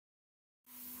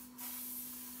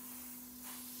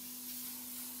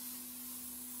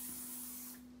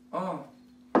Oh,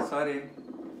 sorry.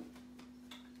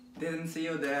 Didn't see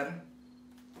you there.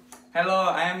 Hello,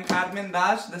 I am Karmen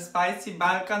Daš, the spicy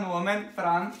Balkan woman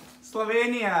from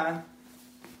Slovenia.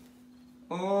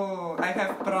 Oh, I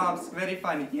have props. Very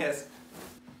funny, yes.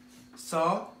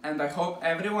 So, and I hope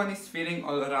everyone is feeling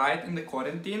alright in the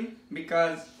quarantine,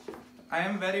 because I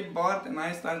am very bored and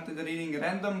I started reading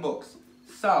random books.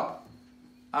 So,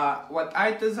 what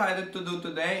I decided to do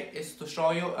today is to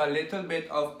show you a little bit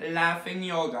of laughing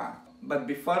yoga. But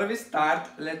before we start,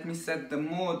 let me set the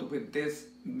mood with this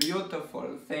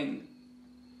beautiful thing.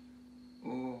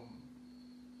 Ooh,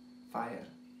 fire.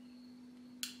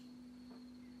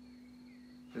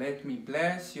 Let me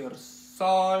bless your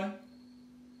soul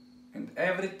and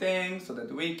everything so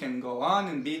that we can go on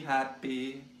and be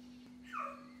happy.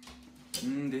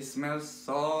 This smells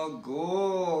so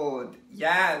good.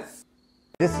 Yes.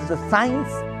 This is the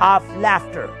science of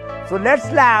laughter. So let's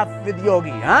laugh with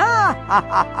yogi. Huh?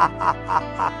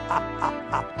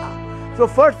 So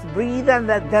first breathe and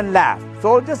then laugh.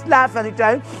 So just laugh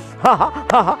anytime.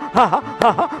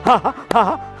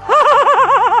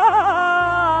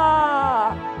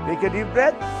 Take a deep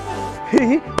breath.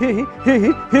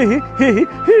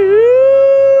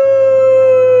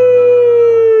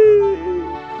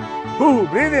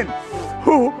 Breathe in.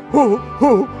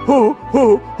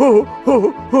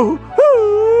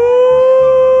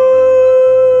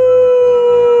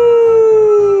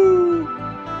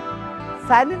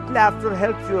 Silent laughter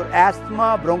helps your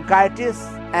asthma, bronchitis,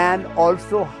 and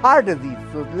also heart disease.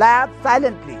 So laugh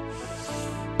silently.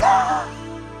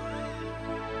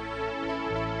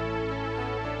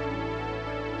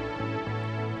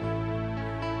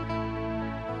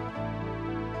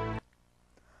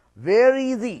 Very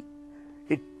easy.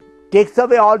 It takes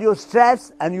away all your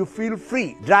stress and you feel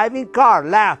free. Driving car,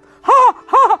 laugh.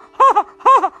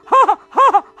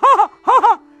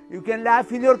 You can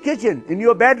laugh in your kitchen, in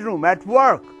your bedroom, at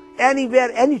work,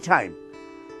 anywhere, anytime.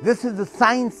 This is the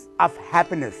science of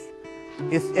happiness.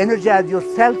 It energizes your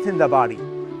cells in the body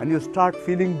and you start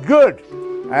feeling good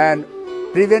and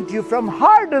prevent you from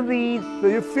heart disease, so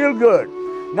you feel good.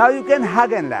 Now you can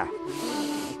hug and laugh.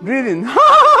 Breathe in.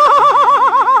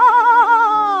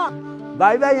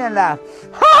 Bye-bye and laugh.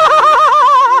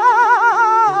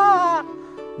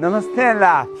 Namaste and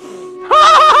laugh.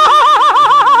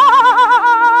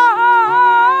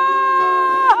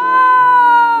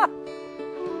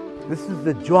 This is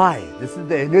the joy, this is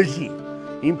the energy,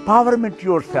 empowerment to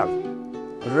yourself.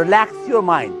 Relax your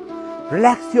mind,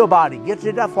 relax your body, get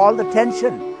rid of all the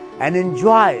tension and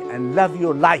enjoy and love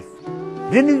your life.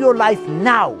 Renew your life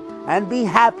now and be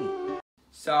happy.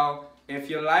 So, if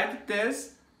you liked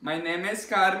this, my name is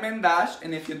Karmen Dash,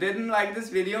 and if you didn't like this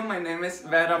video, my name is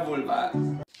Vulva.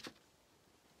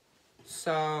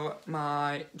 So,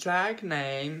 my drag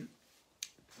name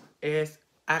is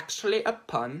actually a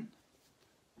pun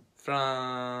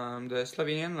from the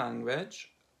Slovenian language,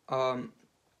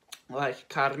 like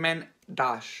Karmen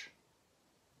Daš.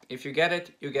 If you get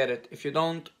it, you get it. If you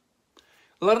don't,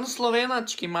 learn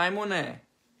slovenački, majmune.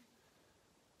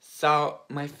 So,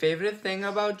 my favorite thing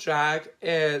about drag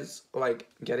is, like,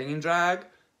 getting in drag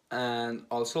and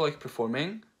also, like,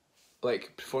 performing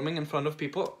in front of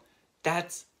people.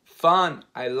 That's fun.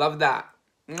 I love that.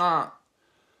 Mwah.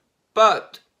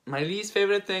 But my least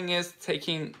favorite thing is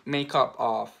taking makeup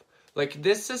off. Like,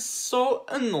 this is so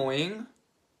annoying.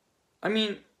 I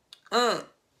mean,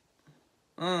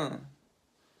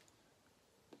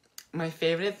 My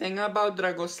favorite thing about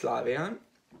Dragoslavia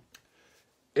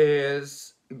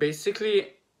is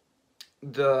basically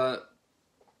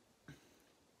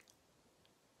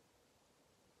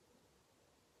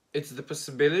it's the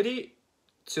possibility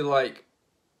to, like,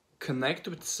 connect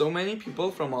with so many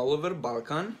people from all over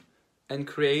Balkan and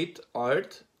create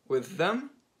art with them.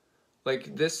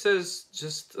 Like, this is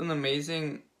just an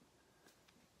amazing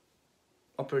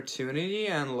opportunity,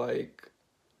 and, like,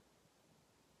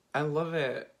 I love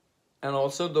it. And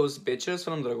also those bitches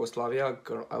from Dragoslavia,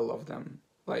 girl, I love them.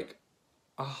 Like,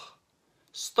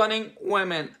 stunning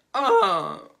women.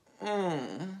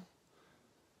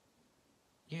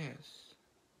 Yes.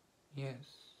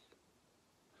 Yes.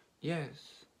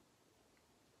 Yes.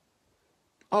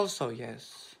 Also,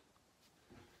 yes.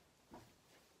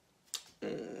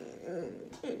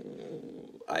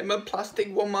 I'm a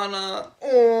plastic woman.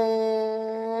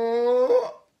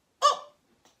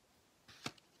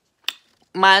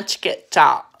 Mačke,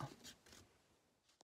 ciao.